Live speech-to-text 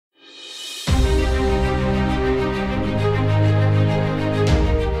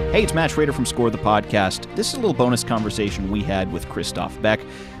Hey, it's Matt Schrader from Score the Podcast. This is a little bonus conversation we had with Christophe Beck,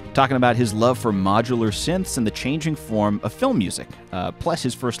 talking about his love for modular synths and the changing form of film music, plus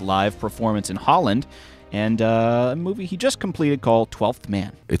his first live performance in Holland, and a movie he just completed called 12th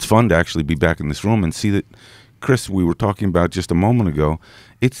Man. It's fun to actually be back in this room and see that, Chris, we were talking about just a moment ago,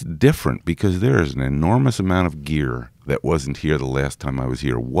 it's different because there is an enormous amount of gear that wasn't here the last time I was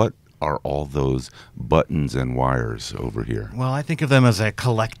here. What are all those buttons and wires over here? Well, I think of them as a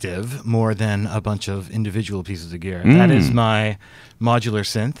collective more than a bunch of individual pieces of gear. That is my modular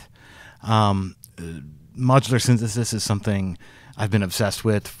synth. Modular synthesis is something I've been obsessed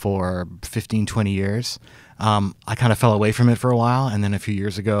with for 15, 20 years. I kind of fell away from it for a while, and then a few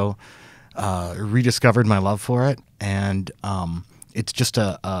years ago rediscovered my love for it. And it's just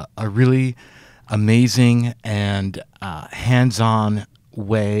a really amazing and hands-on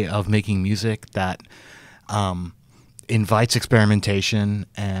way of making music that invites experimentation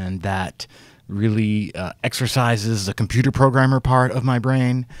and that really exercises the computer programmer part of my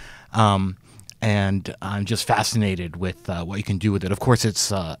brain. And I'm just fascinated with what you can do with it. Of course,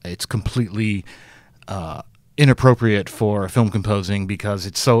 it's completely inappropriate for film composing because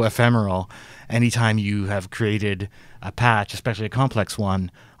it's so ephemeral. Anytime you have created a patch, especially a complex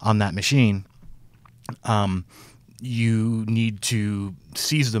one, on that machine, you need to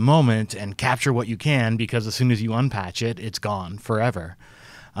seize the moment and capture what you can, because as soon as you unpatch it, it's gone forever.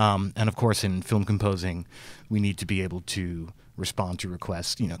 And of course, in film composing, we need to be able to respond to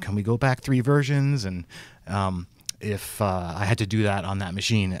requests. You know, can we go back 3 versions? And if I had to do that on that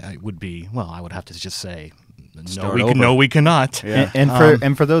machine, it would be, well, I would have to just say, no, we cannot. Yeah.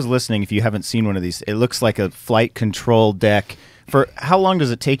 And for those listening, if you haven't seen one of these, it looks like a flight control deck. For how long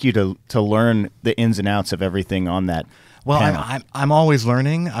does it take you to learn the ins and outs of everything on that panel? I'm always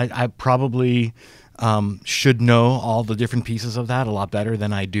learning. I probably should know all the different pieces of that a lot better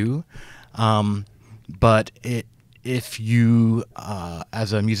than I do. But if you,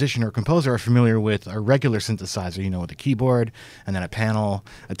 as a musician or composer, are familiar with a regular synthesizer, you know, with a keyboard and then a panel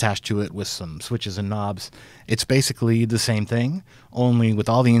attached to it with some switches and knobs, it's basically the same thing, only with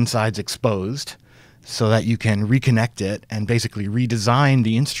all the insides exposed, so that you can reconnect it and basically redesign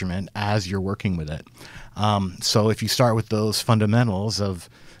the instrument as you're working with it. So if you start with those fundamentals of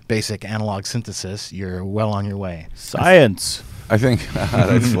basic analog synthesis, you're well on your way. Science. I think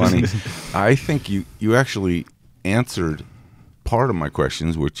that's funny. I think you actually answered part of my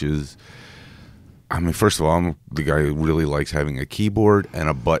questions, which is, I mean, first of all, I'm the guy who really likes having a keyboard and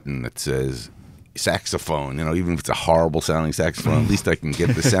a button that says saxophone. You know, even if it's a horrible sounding saxophone, at least I can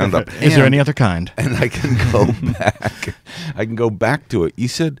get the sound up. Is there any other kind? And I can go back. I can go back to it. You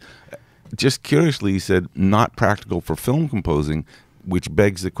said, just curiously, you said not practical for film composing, which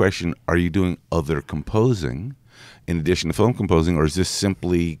begs the question: are you doing other composing in addition to film composing, or is this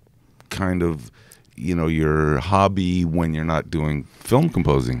simply kind of, you know, your hobby when you're not doing film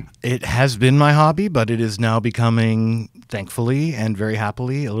composing? It has been my hobby, but it is now becoming, thankfully and very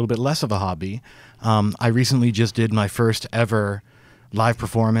happily, a little bit less of a hobby. I recently just did my first ever live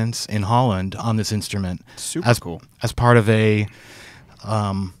performance in Holland on this instrument. Super cool. As part of a,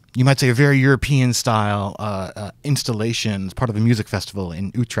 you might say, a very European style installation, as part of a music festival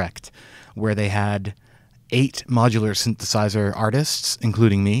in Utrecht, where they had 8 modular synthesizer artists,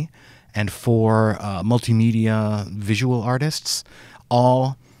 including me, and 4 multimedia visual artists,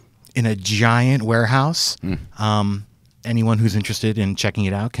 all in a giant warehouse. Anyone who's interested in checking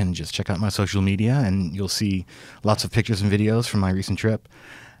it out can just check out my social media, and you'll see lots of pictures and videos from my recent trip.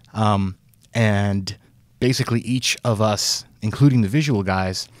 And basically each of us, including the visual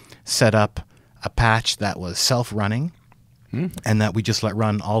guys, set up a patch that was self-running and that we just let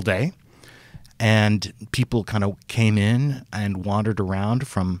run all day. And people kind of came in and wandered around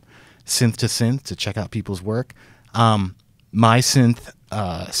from synth to synth to check out people's work. My synth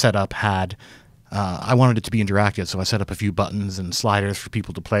setup had, I wanted it to be interactive, so I set up a few buttons and sliders for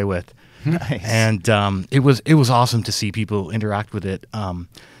people to play with. Nice. And it was awesome to see people interact with it.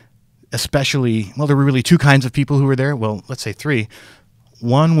 Especially, well, there were really 2 kinds of people who were there. Well, let's say 3.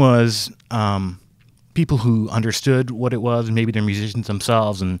 One was people who understood what it was, and maybe they're musicians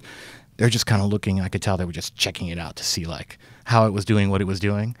themselves, and they're just kind of looking. I could tell they were just checking it out to see like how it was doing what it was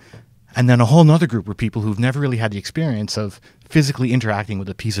doing. And then a whole nother group were people who've never really had the experience of physically interacting with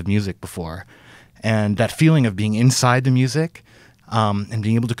a piece of music before. And that feeling of being inside the music and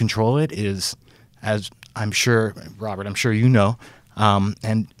being able to control it is, as I'm sure, Robert, I'm sure you know,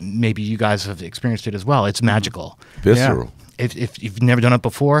 and maybe you guys have experienced it as well, it's magical. Visceral. Yeah. If you've never done it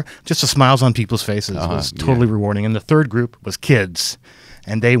before, just the smiles on people's faces was totally rewarding. And the third group was kids.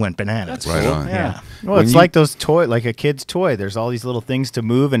 and they went bananas. Right on. Yeah. Well, When it's you- like those like a kid's toy. There's all these little things to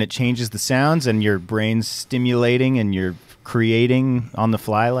move, and it changes the sounds, and your brain's stimulating, and you're creating on the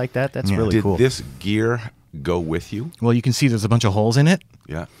fly like that. That's Yeah. really Did cool. this gear go with you? Well, you can see there's a bunch of holes in it.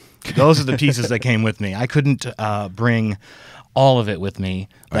 Yeah. Those are the pieces that came with me. I couldn't bring all of it with me.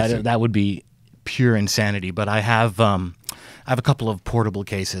 I see. That would be pure insanity. But I have a couple of portable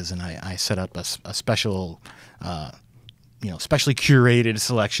cases, and I set up a special, specially curated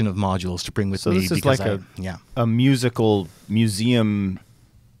selection of modules to bring with So me. this is because like yeah. a musical museum,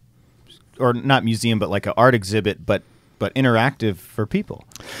 or not museum, but like an art exhibit, but interactive for people.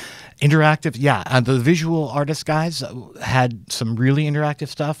 Interactive, yeah. The visual artist guys had some really interactive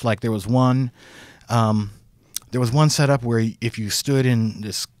stuff. Like there was one setup where if you stood in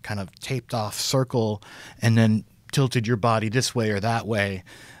this kind of taped off circle and then tilted your body this way or that way,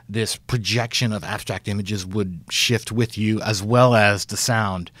 this projection of abstract images would shift with you as well as the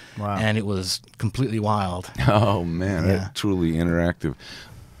sound. Wow. And it was completely wild. Oh man, Yeah. that's truly interactive.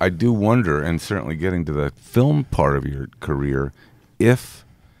 I do wonder, and certainly getting to the film part of your career, if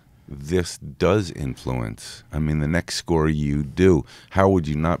this does influence. I mean, the next score you do, how would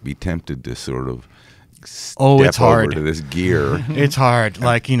you not be tempted to sort of step It's hard. over to this gear? It's hard.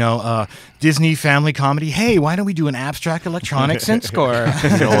 Like, Disney family comedy. Hey, why don't we do an abstract electronic synth score?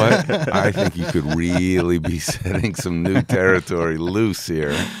 You know what? I think you could really be setting some new territory loose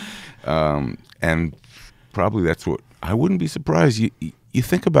here, and probably that's what I wouldn't be surprised. You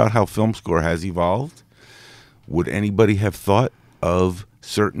think about how film score has evolved. Would anybody have thought of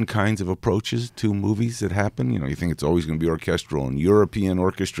certain kinds of approaches to movies that happen? You think it's always going to be orchestral, and European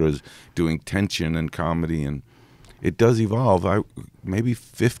orchestras doing tension and comedy, and it does evolve. Maybe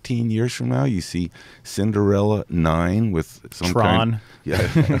 15 years from now, you see Cinderella 9 with some Tron. Yeah,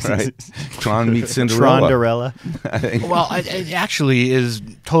 right. Tron meets Cinderella. Tron-derella. I think. Well, it actually is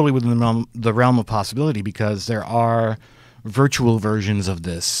totally within the realm of possibility, because there are virtual versions of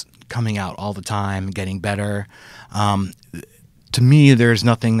this coming out all the time, getting better. To me, there's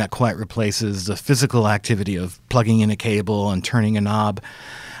nothing that quite replaces the physical activity of plugging in a cable and turning a knob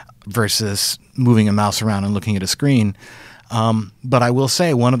versus moving a mouse around and looking at a screen. But I will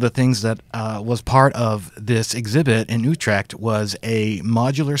say one of the things that was part of this exhibit in Utrecht was a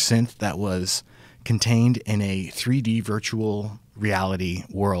modular synth that was contained in a 3D virtual reality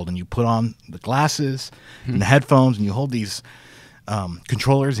world. And you put on the glasses and the headphones, and you hold these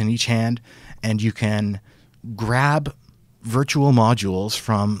controllers in each hand, and you can grab virtual modules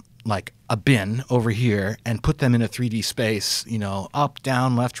from like a bin over here and put them in a 3D space, up,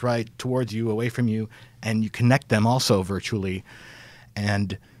 down, left, right, towards you, away from you, and you connect them also virtually.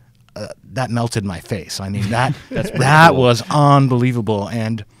 And that melted my face. I mean, that was unbelievable.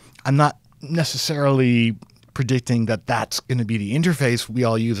 And I'm not necessarily predicting that that's going to be the interface we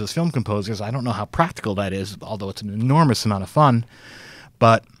all use as film composers. I don't know how practical that is, although it's an enormous amount of fun.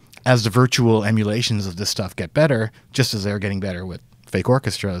 But as the virtual emulations of this stuff get better, just as they're getting better with fake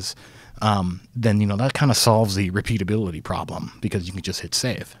orchestras, then that kind of solves the repeatability problem, because you can just hit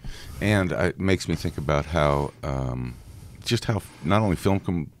save. And it makes me think about how not only film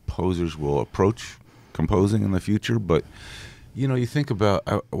composers will approach composing in the future, but you think about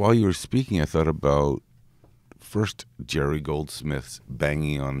while you were speaking, I thought about first Jerry Goldsmith's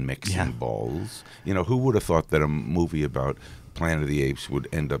banging on mixing balls. Who would have thought that a movie about Planet of the Apes would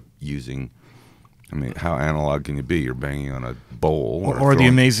end up using? I mean, how analog can you be? You're banging on a bowl, or the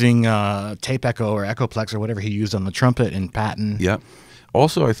amazing tape echo or echoplex or whatever he used on the trumpet in Patton. Yep.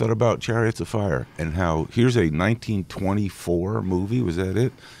 Also, I thought about Chariots of Fire, and how here's a 1924 movie, was that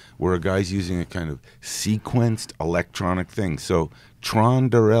it? Where a guy's using a kind of sequenced electronic thing. So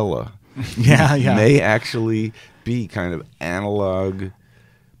Tron-derella may actually be kind of analog.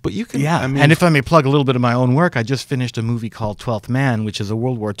 But you can, I mean, and if I may plug a little bit of my own work, I just finished a movie called 12th Man, which is a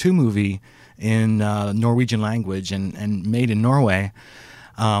World War II movie in Norwegian language and made in Norway.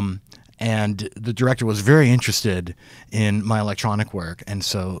 And the director was very interested in my electronic work. And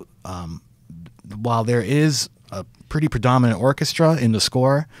so while there is a pretty predominant orchestra in the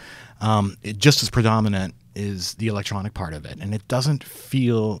score, just as predominant is the electronic part of it. And it doesn't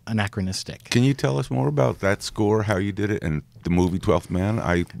feel anachronistic. Can you tell us more about that score, how you did it, and the movie 12th Man?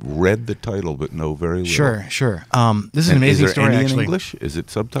 I read the title, but know very little. Sure. This is an amazing story, story, any actually. in English? Is it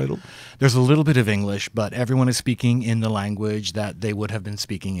subtitled? There's a little bit of English, but everyone is speaking in the language that they would have been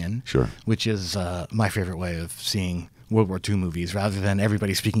speaking in. Sure. Which is my favorite way of seeing World War II movies, rather than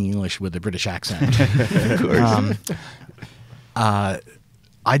everybody speaking English with a British accent. Of course.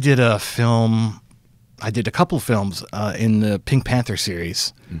 I did a couple films in the Pink Panther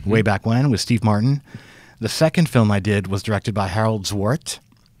series way back when with Steve Martin. The second film I did was directed by Harold Zwart.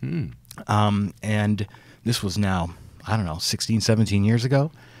 And this was now, I don't know, 16, 17 years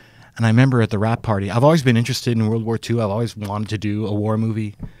ago. And I remember at the wrap party, I've always been interested in World War II. I've always wanted to do a war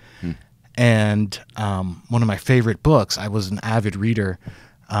movie. And one of my favorite books, I was an avid reader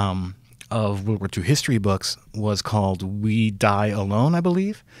of World War II history books, was called We Die Alone, I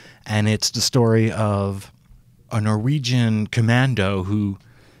believe. And it's the story of a Norwegian commando who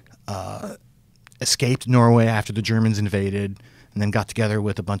escaped Norway after the Germans invaded, and then got together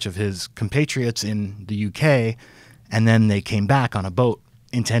with a bunch of his compatriots in the UK, and then they came back on a boat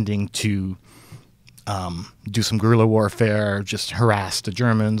intending to do some guerrilla warfare, just harass the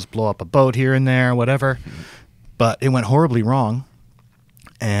Germans, blow up a boat here and there, whatever. But it went horribly wrong,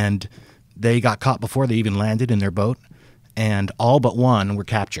 and they got caught before they even landed in their boat, and all but one were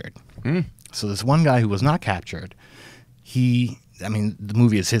captured. So this one guy who was not captured, the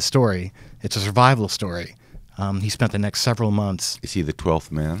movie is his story. It's a survival story. He spent the next several months. Is he the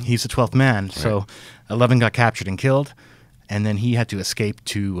 12th man? He's the 12th man. Right. So 11 got captured and killed, and then he had to escape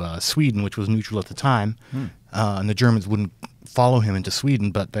to Sweden, which was neutral at the time. And the Germans wouldn't follow him into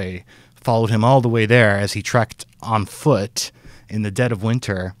Sweden, but they followed him all the way there as he trekked on foot in the dead of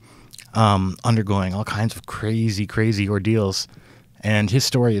winter, undergoing all kinds of crazy, crazy ordeals. And his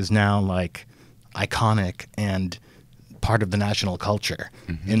story is now like iconic and part of the national culture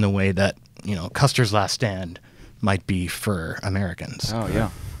in the way that, Custer's Last Stand might be for Americans. Oh,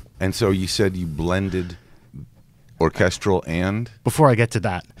 yeah. And so you said you blended orchestral and? Before I get to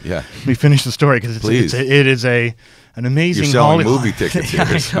that, yeah, we finish the story because it is an amazing. You're selling movie tickets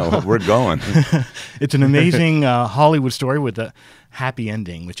here, so we're going. It's an amazing Hollywood story with a happy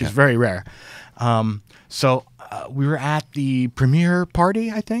ending, which is very rare. So we were at the premiere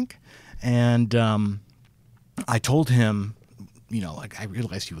party, I think, and I told him, I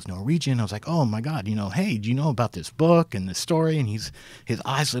realized he was Norwegian. I was like, oh my God, hey, do you know about this book and this story? And his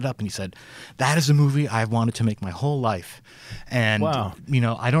eyes lit up and he said, that is a movie I've wanted to make my whole life. And, wow.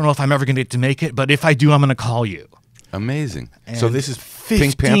 I don't know if I'm ever going to get to make it, but if I do, I'm going to call you. Amazing. And so this is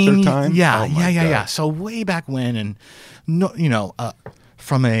Pink Panther time? Yeah, oh my God. yeah. So way back when, and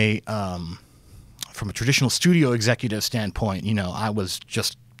from a traditional studio executive standpoint, I was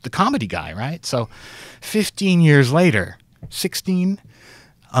just the comedy guy, right? So 15 years later, 16,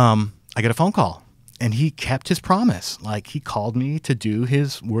 I get a phone call, and he kept his promise. Like, he called me to do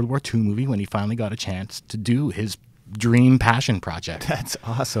his World War II movie when he finally got a chance to do his dream passion project. That's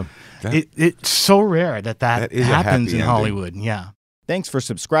awesome. It's so rare that happens in ending. Hollywood. Yeah. Thanks for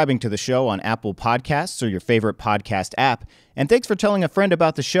subscribing to the show on Apple Podcasts or your favorite podcast app. And thanks for telling a friend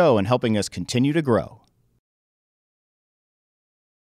about the show and helping us continue to grow.